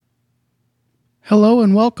Hello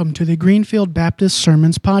and welcome to the Greenfield Baptist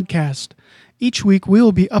Sermons Podcast. Each week we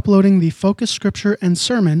will be uploading the focus scripture and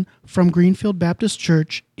sermon from Greenfield Baptist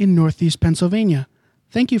Church in Northeast Pennsylvania.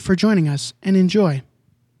 Thank you for joining us and enjoy. Thank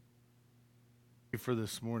you for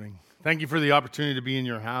this morning. Thank you for the opportunity to be in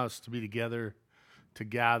your house, to be together, to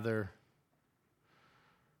gather,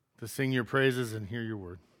 to sing your praises and hear your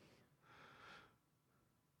word.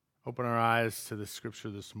 Open our eyes to the scripture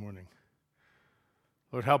this morning.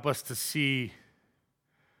 Lord, help us to see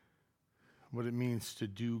what it means to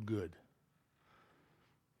do good.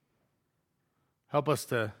 Help us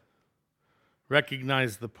to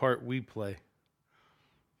recognize the part we play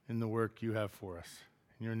in the work you have for us.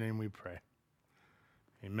 In your name we pray.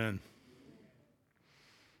 Amen.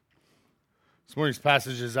 This morning's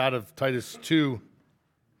passage is out of Titus 2.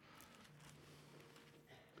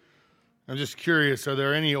 I'm just curious, are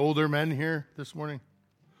there any older men here this morning?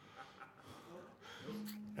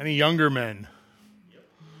 Any younger men?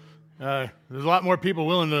 There's a lot more people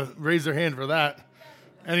willing to raise their hand for that.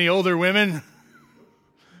 Any older women?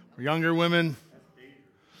 Or younger women?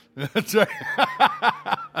 That's right.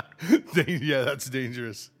 Yeah, that's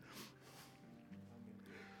dangerous.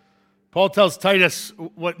 Paul tells Titus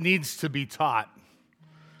what needs to be taught.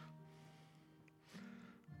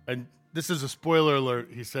 And this is a spoiler alert.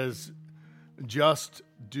 He says, just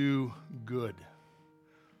do good.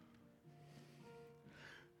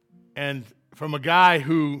 And from a guy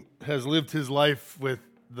who has lived his life with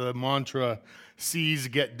the mantra, C's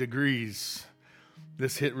get degrees,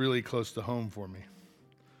 this hit really close to home for me.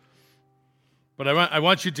 But I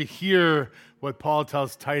want you to hear what Paul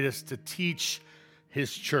tells Titus to teach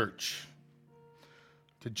his church,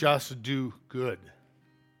 to just do good.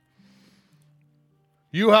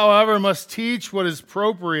 You, however, must teach what is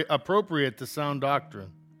appropriate to sound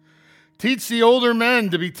doctrine. Teach the older men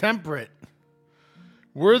to be temperate,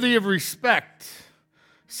 worthy of respect,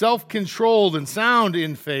 self-controlled and sound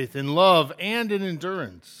in faith, in love, and in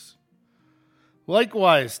endurance.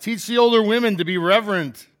 Likewise, teach the older women to be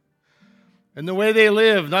reverent in the way they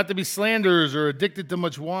live, not to be slanderers or addicted to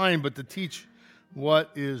much wine, but to teach what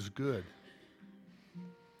is good.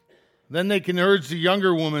 Then they can urge the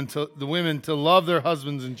younger women to love their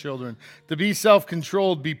husbands and children, to be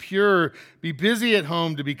self-controlled, be pure, be busy at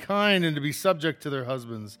home, to be kind, and to be subject to their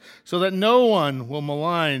husbands, so that no one will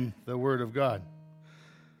malign the word of God.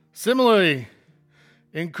 Similarly,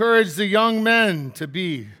 encourage the young men to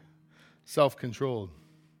be self-controlled.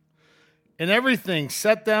 In everything,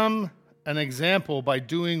 set them an example by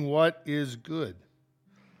doing what is good.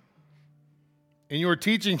 In your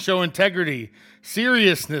teaching, show integrity,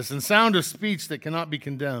 seriousness, and sound of speech that cannot be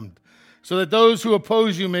condemned, so that those who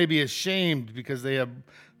oppose you may be ashamed because they have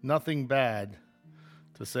nothing bad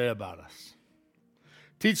to say about us.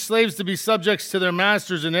 Teach slaves to be subjects to their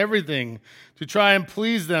masters in everything, to try and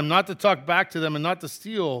please them, not to talk back to them, and not to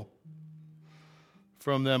steal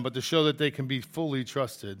from them, but to show that they can be fully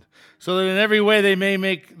trusted, so that in every way they may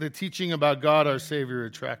make the teaching about God our Savior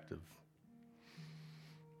attractive.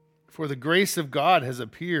 For the grace of God has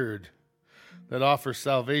appeared that offers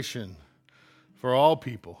salvation for all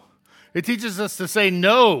people. It teaches us to say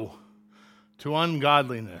no to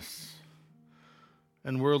ungodliness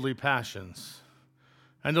and worldly passions,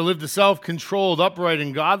 and to live the self-controlled, upright,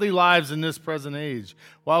 and godly lives in this present age,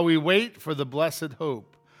 while we wait for the blessed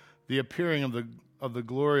hope, the appearing of the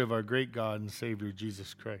glory of our great God and Savior,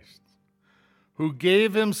 Jesus Christ, who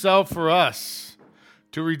gave himself for us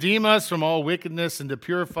to redeem us from all wickedness and to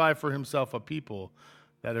purify for himself a people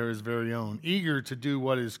that are his very own, eager to do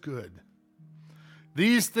what is good.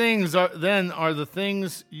 These things are the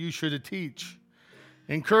things you should teach.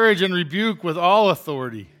 Encourage and rebuke with all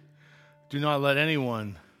authority. Do not let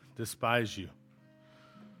anyone despise you.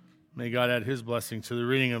 May God add his blessing to the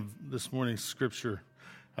reading of this morning's scripture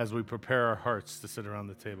as we prepare our hearts to sit around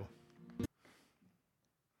the table.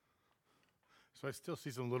 So I still see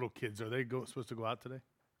some little kids. Are they supposed to go out today?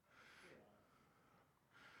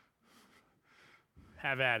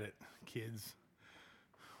 Have at it, kids.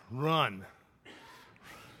 Run.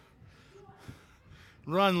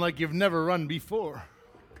 Run like you've never run before.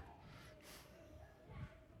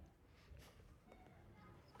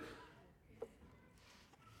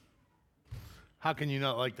 How can you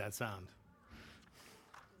not like that sound?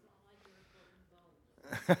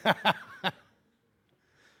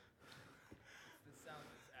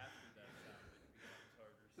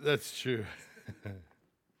 That's true.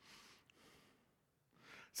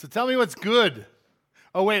 So tell me what's good.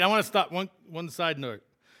 Oh wait, I want to stop. One side note.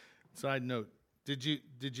 Did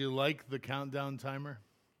you like the countdown timer?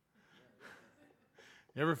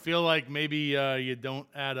 You ever feel like maybe you don't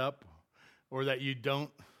add up, or that you don't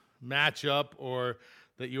match up, or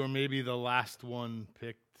that you were maybe the last one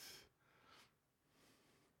picked.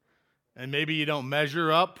 And maybe you don't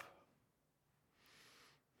measure up.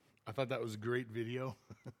 I thought that was a great video.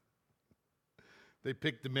 They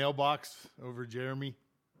picked the mailbox over Jeremy.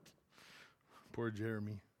 Poor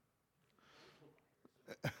Jeremy.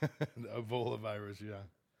 Ebola virus, yeah.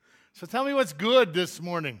 So tell me what's good this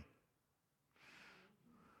morning.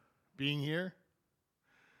 Being here.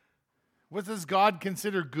 What does God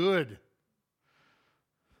consider good?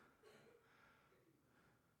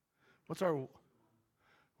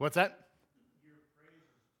 What's that?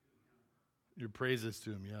 Your praises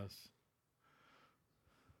to him, yes.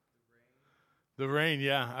 The rain,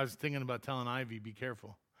 yeah. I was thinking about telling Ivy, be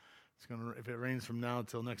careful. If it rains from now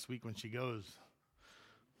until next week when she goes,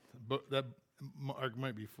 that ark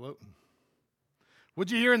might be floating.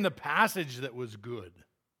 What'd you hear in the passage that was good?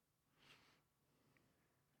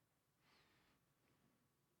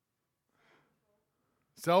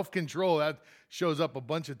 Self-control, that shows up a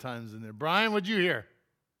bunch of times in there. Brian, what'd you hear?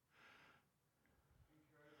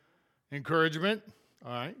 Encouragement.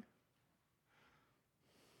 All right.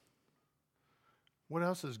 What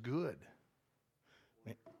else is good?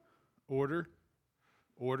 Order.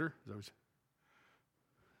 Order. The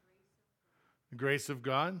grace of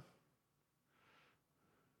God.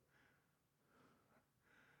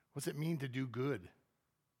 What's it mean to do good?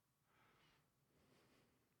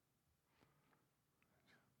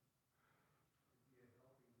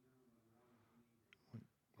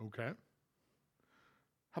 Okay.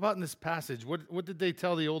 How about in this passage? What did they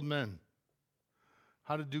tell the old men?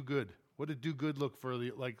 How to do good? What did do good look for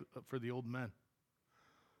the old men?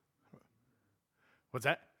 What's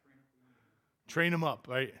that? Train them up,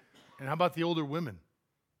 right? And how about the older women?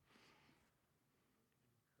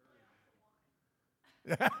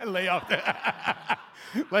 lay off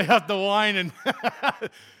the wine and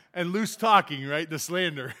and loose talking, right? The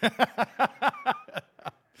slander.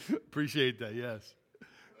 Appreciate that. Yes.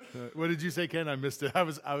 What did you say, Ken? I missed it. I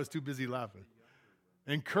was too busy laughing.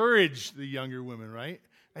 Encourage the younger women, right?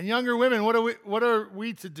 And younger women, what are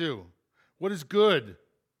we to do? What is good?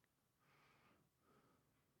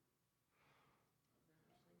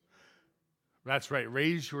 That's right.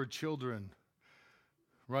 Raise your children.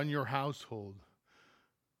 Run your household.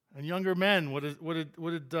 And younger men, what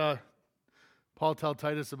did Paul tell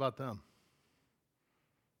Titus about them?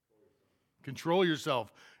 Control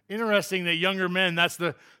yourself. Interesting that younger men, that's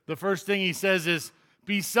the first thing he says is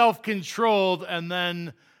be self-controlled, and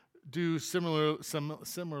then do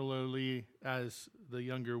similarly as the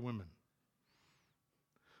younger women.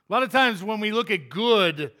 A lot of times when we look at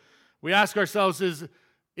good, we ask ourselves, is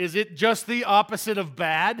it just the opposite of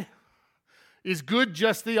bad? Is good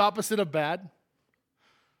just the opposite of bad?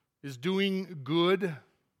 Is doing good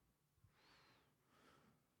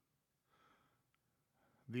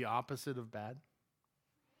the opposite of bad?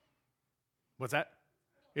 What's that?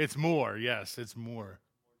 It's more, yes, it's more.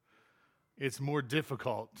 It's more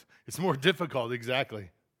difficult. It's more difficult,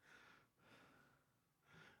 exactly.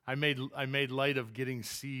 I made light of getting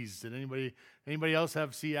C's. Did anybody else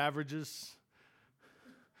have C averages?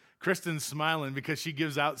 Kristen's smiling because she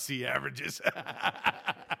gives out C averages.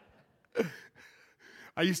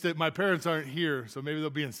 My parents aren't here, so maybe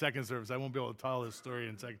they'll be in second service. I won't be able to tell this story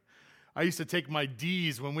in second. I used to take my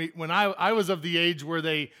D's when I was of the age where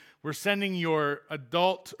they were sending your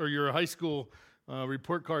adult or your high school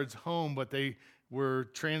report cards home, but they were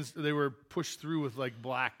pushed through with like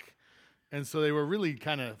black, and so they were really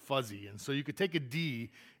kind of fuzzy. And so you could take a D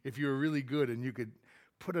if you were really good, and you could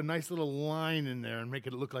put a nice little line in there and make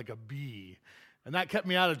it look like a B, and that kept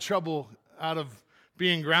me out of trouble, out of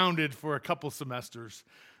being grounded for a couple semesters.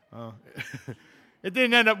 It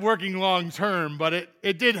didn't end up working long term, but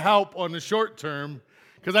it did help on the short term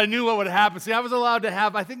because I knew what would happen. See, I was allowed to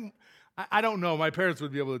have, I don't know, my parents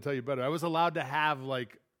would be able to tell you better. I was allowed to have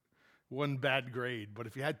like one bad grade, but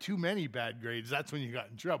if you had too many bad grades, that's when you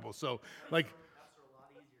got in trouble. So like,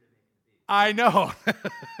 I know.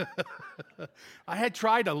 I had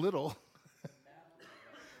tried a little.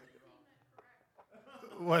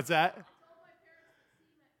 What's that?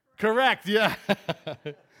 Correct, yeah.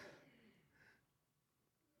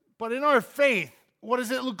 But in our faith, what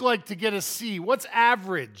does it look like to get a C? What's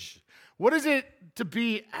average? What is it to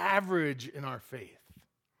be average in our faith?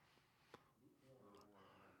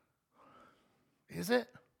 Is it?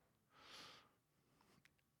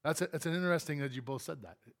 That's an interesting that you both said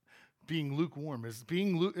that. Being lukewarm.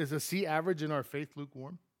 Is a C average in our faith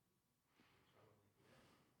lukewarm?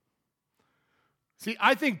 See,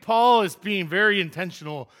 I think Paul is being very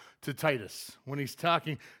intentional to Titus when he's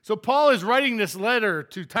talking. So Paul is writing this letter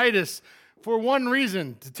to Titus for one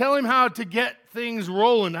reason, to tell him how to get things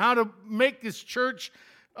rolling, how to make this church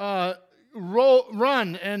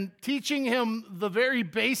run, and teaching him the very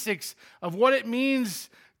basics of what it means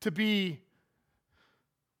to be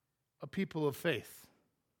a people of faith.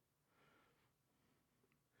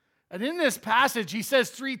 And in this passage, he says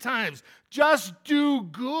 3 times, just do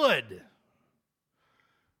good.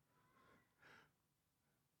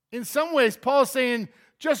 In some ways, Paul's saying,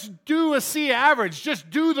 just do a C average. Just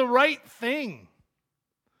do the right thing.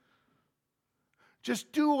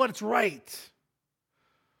 Just do what's right.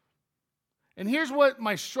 And here's what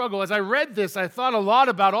my struggle, as I read this, I thought a lot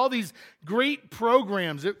about all these great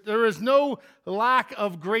programs. There is no lack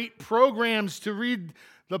of great programs to read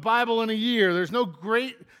the Bible in a year.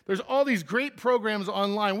 There's all these great programs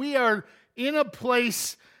online. We are in a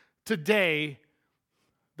place today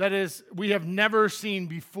that we have never seen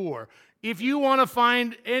before. If you want to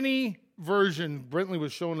find any version, Brentley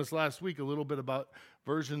was showing us last week a little bit about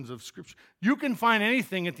versions of Scripture. You can find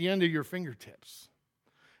anything at the end of your fingertips.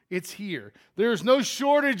 It's here. There's no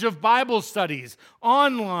shortage of Bible studies,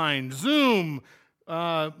 online, Zoom,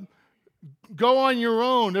 go on your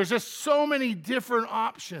own. There's just so many different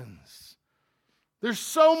options. There's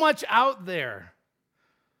so much out there.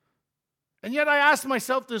 And yet I ask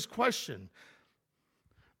myself this question.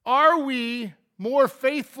 Are we more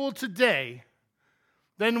faithful today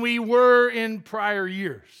than we were in prior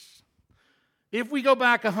years? If we go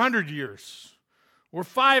back 100 years, or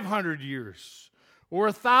 500 years, or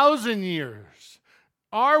 1,000 years,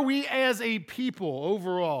 are we as a people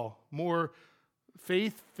overall more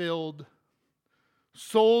faith-filled,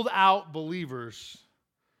 sold-out believers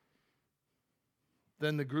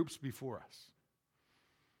than the groups before us?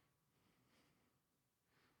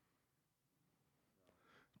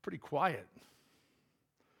 Pretty quiet.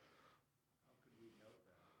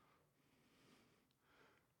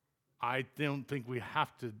 I don't think we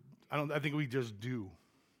have to. I think we just do.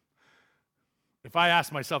 If I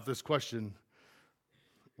ask myself this question,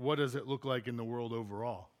 what does it look like in the world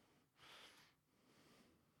overall?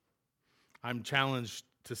 I'm challenged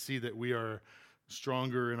to see that we are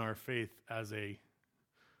stronger in our faith as a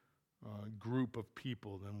group of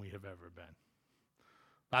people than we have ever been.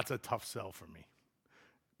 That's a tough sell for me.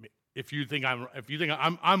 If you think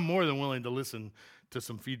I'm more than willing to listen to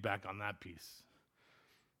some feedback on that piece.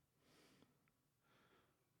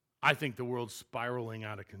 I think the world's spiraling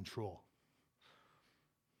out of control.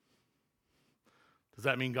 Does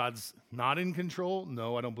that mean God's not in control?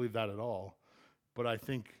 No, I don't believe that at all. But I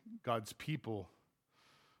think God's people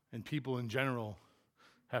and people in general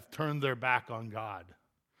have turned their back on God.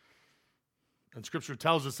 And Scripture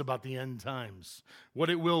tells us about the end times, what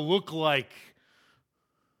it will look like.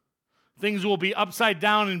 Things will be upside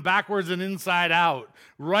down and backwards and inside out.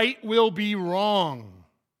 Right will be wrong.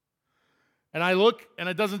 And I look, and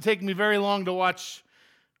it doesn't take me very long to watch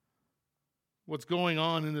what's going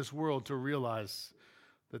on in this world to realize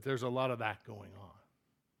that there's a lot of that going on.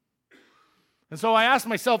 And so I ask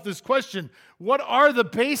myself this question: what are the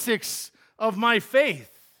basics of my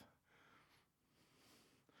faith?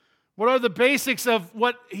 What are the basics of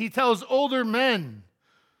what he tells older men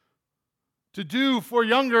to do for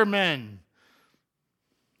younger men?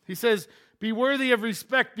 He says, be worthy of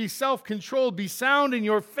respect, be self-controlled, be sound in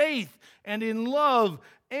your faith and in love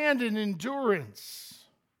and in endurance.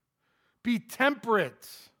 Be temperate.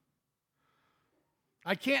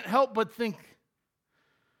 I can't help but think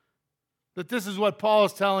that this is what Paul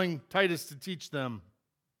is telling Titus to teach them.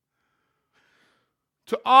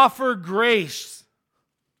 To offer grace.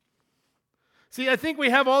 See, I think we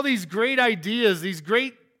have all these great ideas,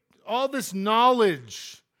 all this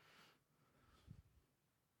knowledge.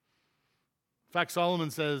 In fact,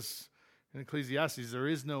 Solomon says in Ecclesiastes, there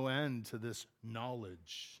is no end to this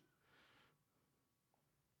knowledge.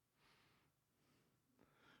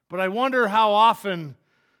 But I wonder how often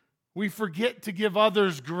we forget to give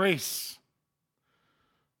others grace.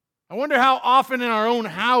 I wonder how often in our own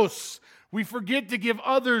house we forget to give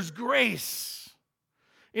others grace.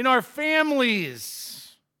 In our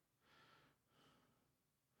families,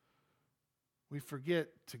 we forget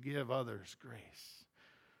to give others grace.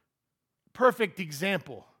 Perfect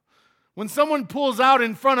example. When someone pulls out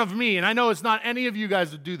in front of me, and I know it's not any of you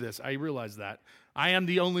guys that do this, I realize that. I am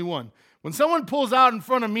the only one. When someone pulls out in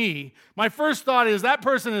front of me, my first thought is that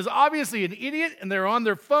person is obviously an idiot and they're on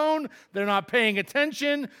their phone, they're not paying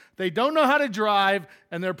attention, they don't know how to drive,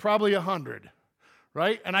 and they're probably 100,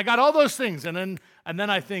 right? And I got all those things, and then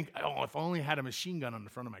I think, oh, if I only had a machine gun on the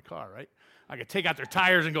front of my car, right? I could take out their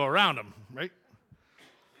tires and go around them, right?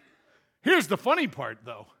 Here's the funny part,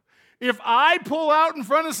 though. If I pull out in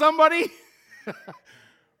front of somebody,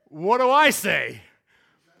 what do I say?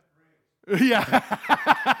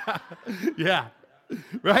 Yeah. Yeah.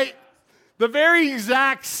 Right? The very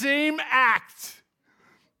exact same act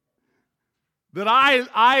that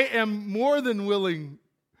I am more than willing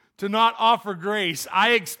to not offer grace,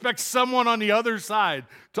 I expect someone on the other side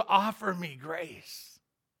to offer me grace.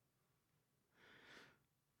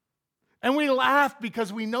 And we laugh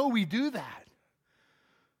because we know we do that.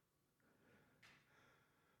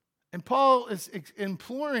 And Paul is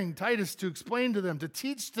imploring Titus to explain to them, to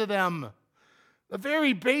teach to them a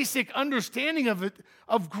very basic understanding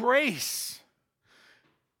of grace.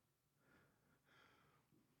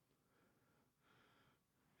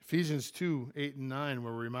 Ephesians 2, 8 and 9,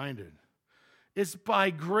 we're reminded. It's by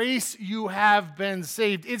grace you have been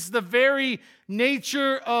saved. It's the very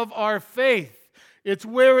nature of our faith. It's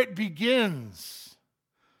where it begins.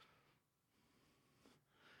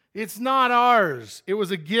 It's not ours. It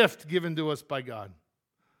was a gift given to us by God.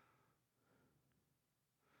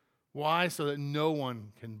 Why? So that no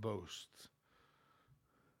one can boast.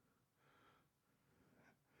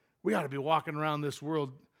 We ought to be walking around this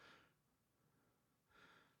world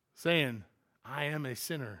saying, I am a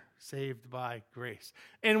sinner saved by grace.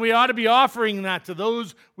 And we ought to be offering that to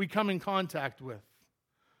those we come in contact with.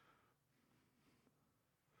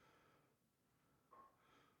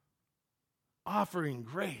 Offering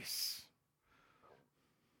grace.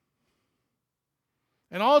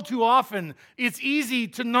 And all too often, it's easy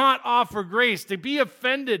to not offer grace, to be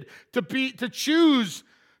offended, to choose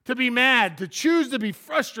to be mad, to choose to be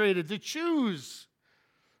frustrated, to choose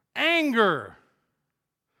anger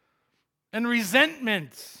and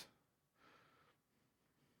resentment.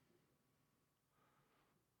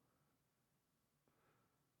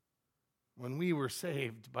 When we were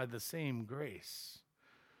saved by the same grace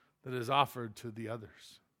that is offered to the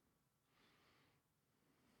others.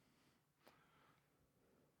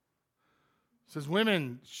 It says,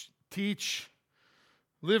 women, teach,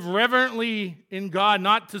 live reverently in God,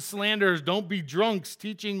 not to slanderers. Don't be drunks,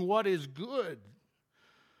 teaching what is good.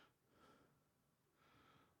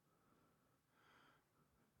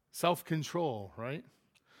 Self-control, right?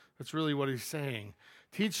 That's really what he's saying.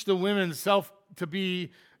 Teach the women to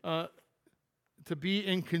be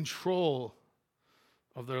in control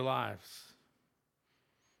of their lives.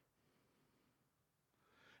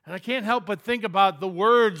 And I can't help but think about the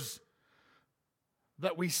words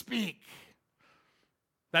that we speak.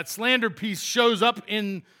 That slander piece shows up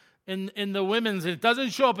in the women's. It doesn't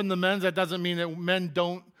show up in the men's. That doesn't mean that men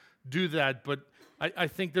don't do that. But I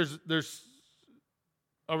think there's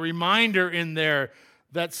a reminder in there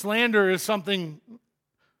that slander is something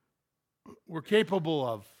we're capable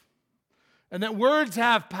of. And that words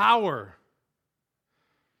have power.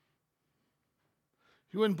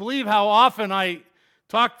 You wouldn't believe how often I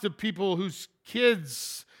talk to people whose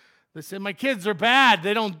kids, they say, my kids are bad.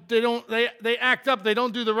 They act up. They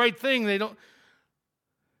don't do the right thing.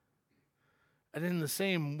 And in the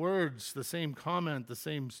same words, the same comment, the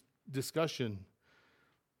same discussion,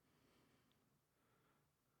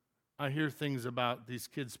 I hear things about these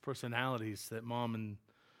kids' personalities that mom and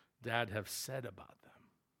dad have said about them.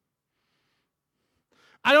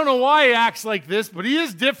 I don't know why he acts like this, but he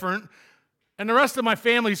is different. And the rest of my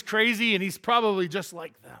family's crazy, and he's probably just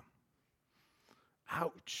like them.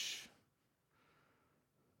 Ouch.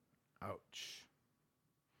 Ouch.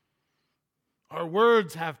 Our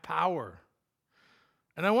words have power.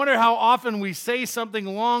 And I wonder how often we say something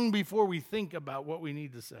long before we think about what we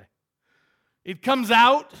need to say. It comes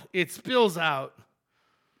out, it spills out.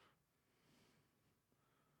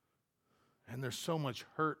 And there's so much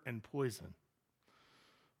hurt and poison.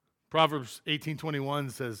 Proverbs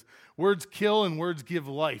 18:21 says, words kill and words give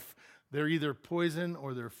life. They're either poison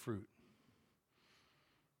or they're fruit.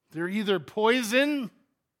 They're either poison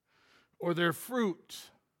or they're fruit.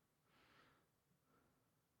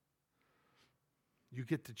 You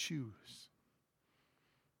get to choose.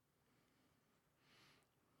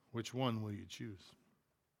 Which one will you choose?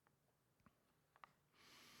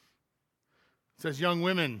 It says, young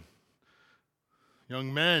women,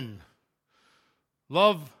 young men,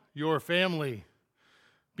 love your family.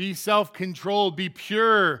 Be self-controlled. Be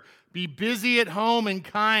pure. Be busy at home and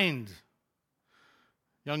kind.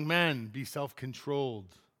 Young men, be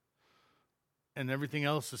self-controlled. And everything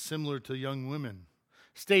else is similar to young women.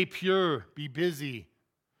 Stay pure. Be busy.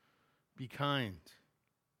 Be kind.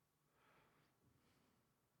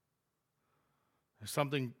 There's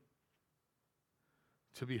something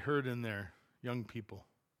to be heard in there, young people.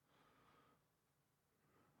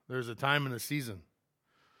 There's a time and a season.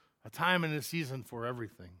 A time and a season for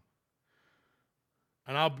everything.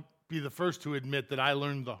 And I'll be the first to admit that I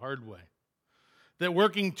learned the hard way. that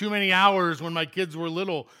working too many hours when my kids were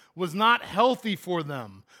little was not healthy for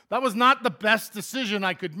them. That was not the best decision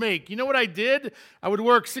I could make. You know what I did? I would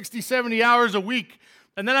work 60, 70 hours a week,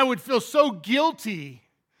 and then I would feel so guilty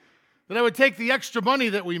that I would take the extra money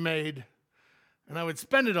that we made and I would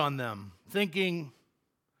spend it on them, thinking,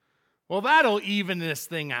 well, that'll even this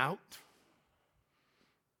thing out.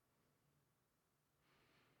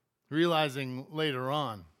 Realizing later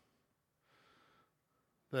on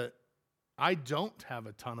that I don't have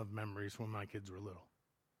a ton of memories when my kids were little.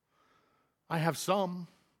 I have some,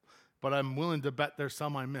 but I'm willing to bet there's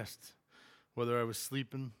some I missed, whether I was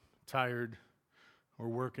sleeping, tired, or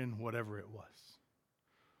working, whatever it was.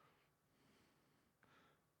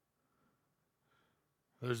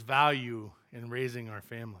 There's value in raising our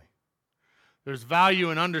family. There's value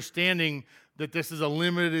in understanding that this is a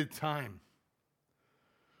limited time.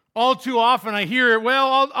 All too often I hear,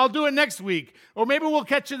 well, I'll do it next week, or maybe we'll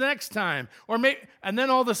catch you the next time, and then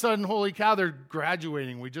all of a sudden, holy cow, they're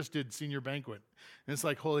graduating. We just did senior banquet, and it's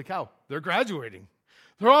like, holy cow, they're graduating.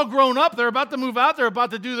 They're all grown up. They're about to move out. They're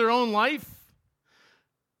about to do their own life.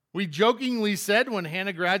 We jokingly said when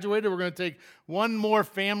Hannah graduated, we're going to take one more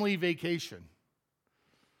family vacation,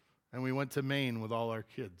 and we went to Maine with all our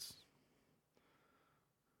kids,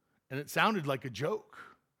 and it sounded like a joke.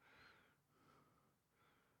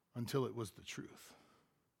 Until it was the truth.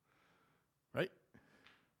 Right?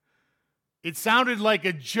 It sounded like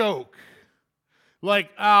a joke. Like,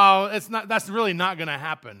 oh, that's really not going to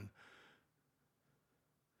happen.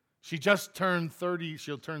 She just turned 30.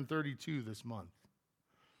 She'll turn 32 this month.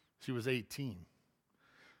 She was 18.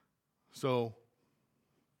 So,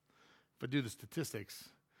 if I do the statistics,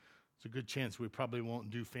 it's a good chance we probably won't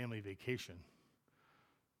do family vacation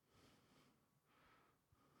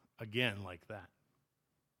again like that.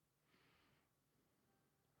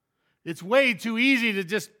 It's way too easy to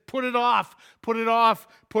just put it off.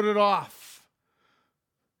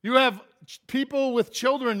 You have people with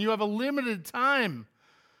children, you have a limited time.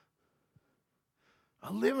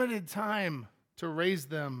 A limited time to raise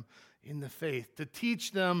them in the faith, to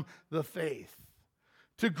teach them the faith,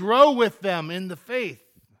 to grow with them in the faith.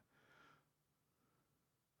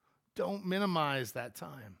 Don't minimize that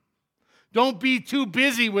time. Don't be too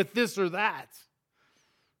busy with this or that.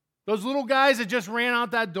 Those little guys that just ran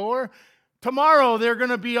out that door, tomorrow they're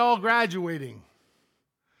going to be all graduating.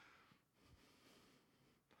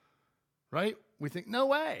 Right? We think, no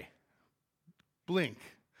way. Blink,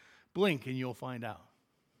 and you'll find out.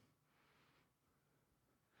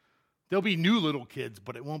 There'll be new little kids,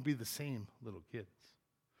 but it won't be the same little kids.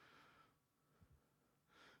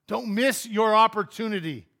 Don't miss your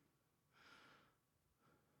opportunity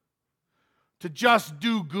to just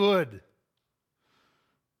do good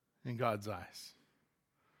in God's eyes.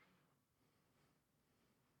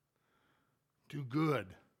 Do good.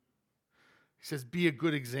 He says, be a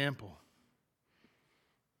good example.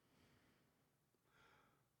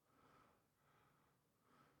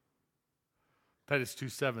 Titus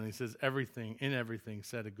 2:7, he says, in everything,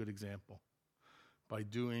 set a good example by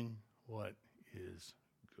doing what is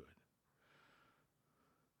good.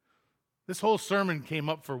 This whole sermon came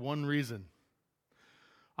up for one reason.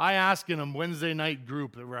 I asked in a Wednesday night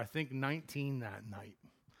group, there were, I think, 19 that night.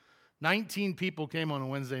 19 people came on a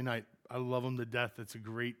Wednesday night. I love them to death. It's a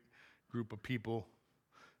great group of people.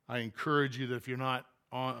 I encourage you that if you're not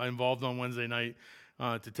involved on Wednesday night,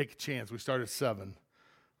 to take a chance. We start at 7,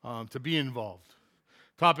 to be involved.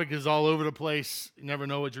 Topic is all over the place. You never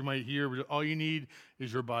know what you might hear. All you need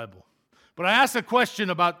is your Bible. But I asked a question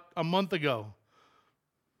about a month ago,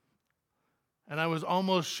 and I was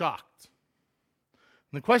almost shocked.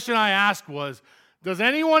 And the question I asked was, does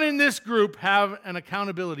anyone in this group have an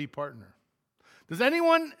accountability partner? Does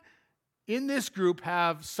anyone in this group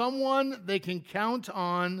have someone they can count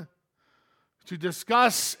on to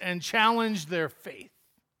discuss and challenge their faith?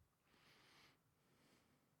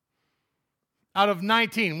 Out of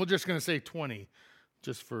 19, we're just going to say 20,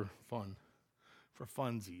 just for fun, for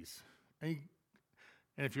funsies. And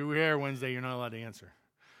if you're here Wednesday, you're not allowed to answer.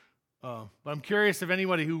 But I'm curious if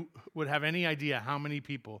anybody who would have any idea how many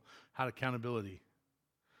people had accountability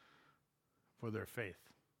for their faith.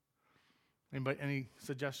 Anybody, any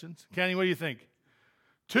suggestions? Kenny, what do you think?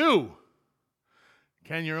 2.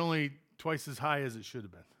 Ken, you're only twice as high as it should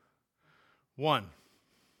have been. 1.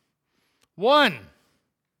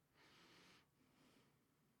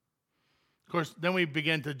 Of course, then we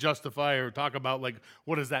begin to justify or talk about, like,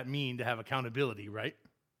 what does that mean to have accountability, right?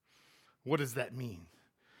 What does that mean?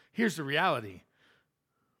 Here's the reality.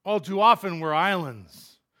 All too often, we're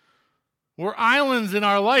islands. We're islands in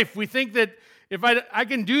our life. We think that if I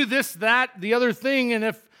can do this, that, the other thing, and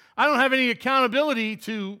if I don't have any accountability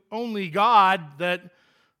to only God that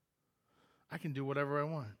I can do whatever I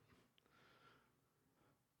want.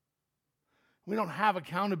 We don't have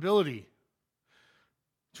accountability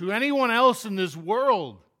to anyone else in this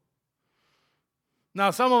world.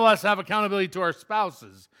 Now, some of us have accountability to our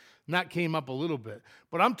spouses, and that came up a little bit.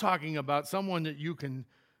 But I'm talking about someone that you can,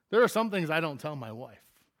 there are some things I don't tell my wife,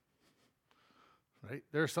 right?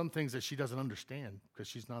 There are some things that she doesn't understand because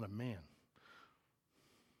she's not a man.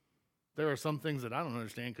 There are some things that I don't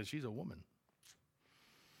understand because she's a woman.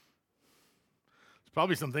 There's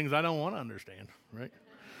probably some things I don't want to understand, right?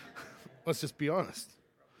 Let's just be honest.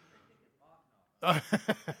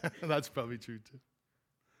 That's probably true too.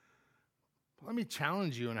 Let me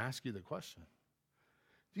challenge you and ask you the question.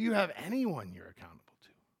 Do you have anyone you're accountable to?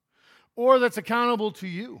 Or that's accountable to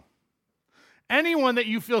you? Anyone that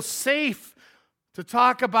you feel safe to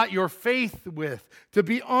talk about your faith with, to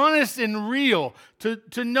be honest and real,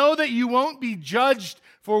 to know that you won't be judged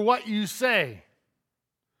for what you say.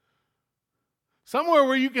 Somewhere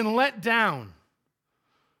where you can let down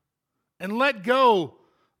and let go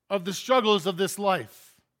of the struggles of this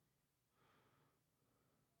life.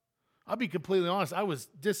 I'll be completely honest, I was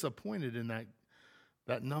disappointed in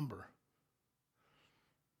that number.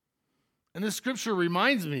 And this scripture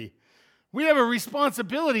reminds me, we have a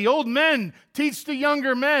responsibility. Old men teach the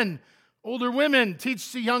younger men. Older women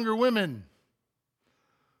teach the younger women.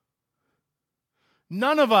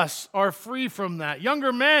 None of us are free from that.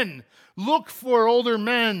 Younger men look for older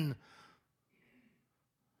men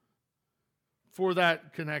for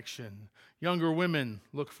that connection. Younger women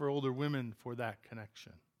look for older women for that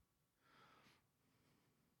connection.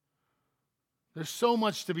 There's so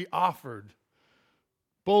much to be offered.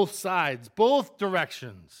 Both sides, both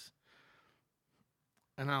directions.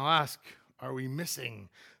 And I'll ask, are we missing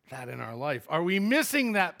that in our life? Are we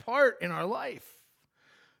missing that part in our life?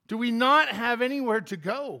 Do we not have anywhere to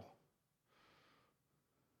go?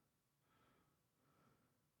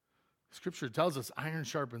 Scripture tells us iron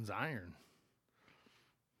sharpens iron.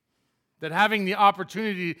 That having the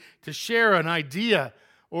opportunity to share an idea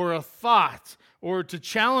or a thought or to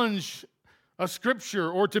challenge a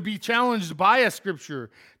scripture or to be challenged by a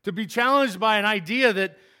scripture, to be challenged by an idea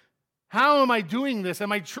that, how am I doing this?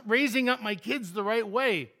 Am I raising up my kids the right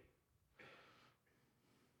way?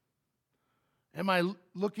 Am I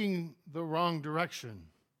looking the wrong direction?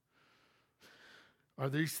 Are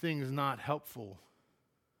these things not helpful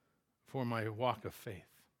for my walk of faith?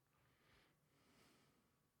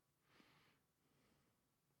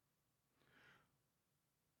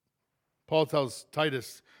 Paul tells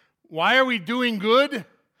Titus, why are we doing good?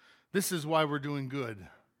 This is why we're doing good.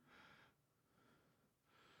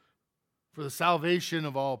 For the salvation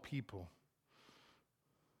of all people.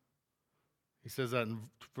 He says that in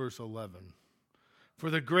verse 11. For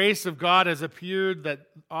the grace of God has appeared that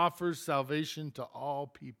offers salvation to all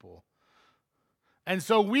people. And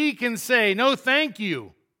so we can say no thank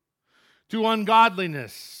you to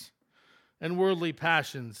ungodliness and worldly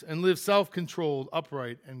passions and live self-controlled,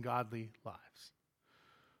 upright, and godly lives.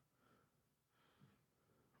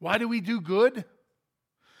 Why do we do good?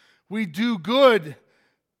 We do good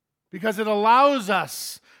because it allows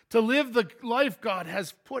us to live the life God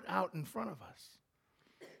has put out in front of us.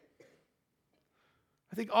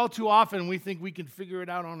 I think all too often we think we can figure it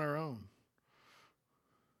out on our own.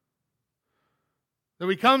 That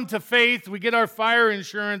we come to faith, we get our fire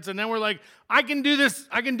insurance, and then we're like, I can do this,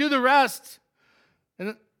 I can do the rest.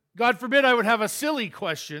 And God forbid I would have a silly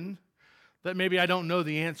question that maybe I don't know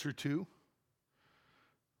the answer to.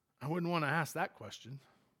 I wouldn't want to ask that question.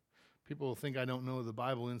 People will think I don't know the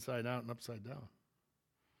Bible inside out and upside down.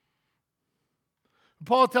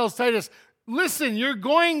 Paul tells Titus, listen, you're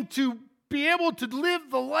going to be able to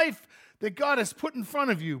live the life that God has put in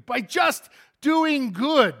front of you by just doing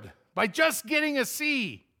good, by just getting a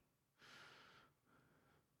C.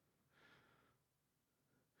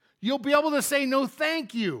 You'll be able to say no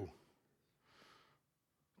thank you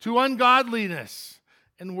to ungodliness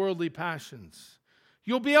and worldly passions.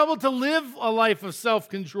 You'll be able to live a life of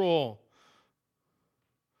self-control,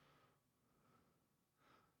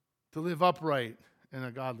 to live upright in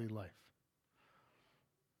a godly life.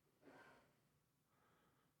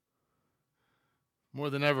 More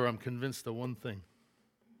than ever, I'm convinced of one thing.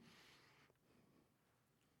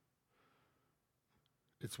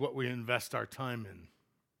 It's what we invest our time in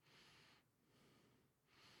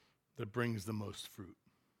that brings the most fruit.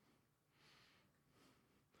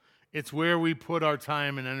 It's where we put our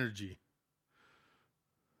time and energy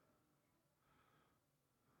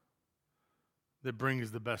that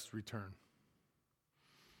brings the best return.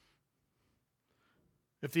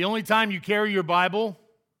 If the only time you carry your Bible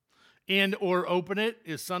and or open it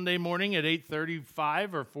is Sunday morning at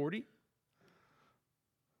 8:35 or 40.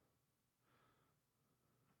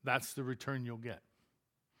 That's the return you'll get.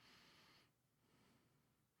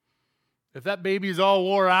 If that baby is all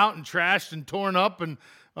wore out and trashed and torn up and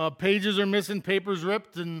pages are missing, papers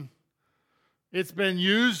ripped, and it's been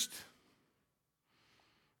used,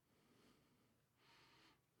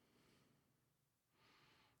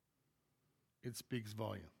 it speaks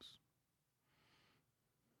volumes.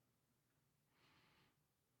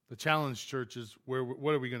 The challenge, church, is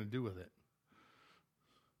what are we going to do with it?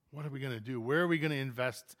 What are we going to do? Where are we going to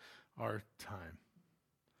invest our time?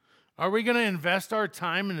 Are we going to invest our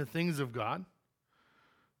time in the things of God?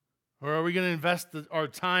 Or are we going to invest our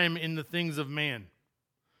time in the things of man?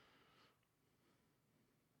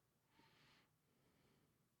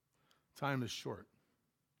 Time is short.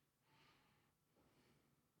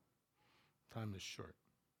 Time is short.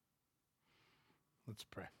 Let's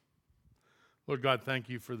pray. Lord God, thank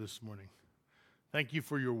you for this morning. Thank you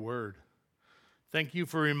for your word. Thank you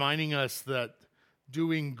for reminding us that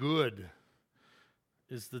doing good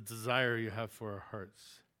is the desire you have for our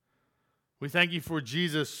hearts. We thank you for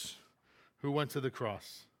Jesus who went to the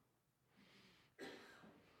cross,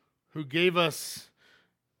 who gave us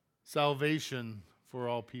salvation for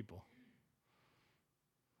all people,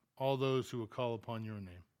 all those who will call upon your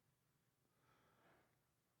name.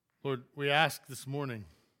 Lord, we ask this morning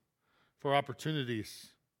for opportunities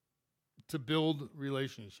to build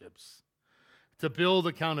relationships, to build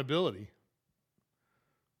accountability.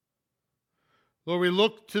 Lord, we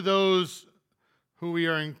look to those who we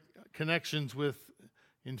are in connections with,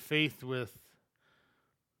 in faith with,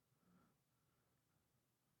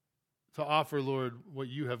 to offer, Lord, what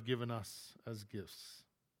you have given us as gifts.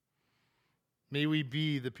 May we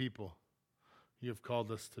be the people you have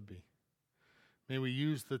called us to be. May we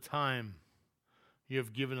use the time you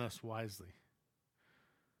have given us wisely.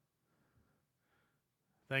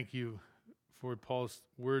 Thank you for Paul's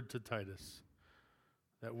word to Titus,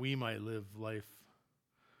 that we might live life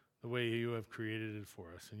the way you have created it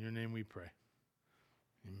for us. In your name we pray.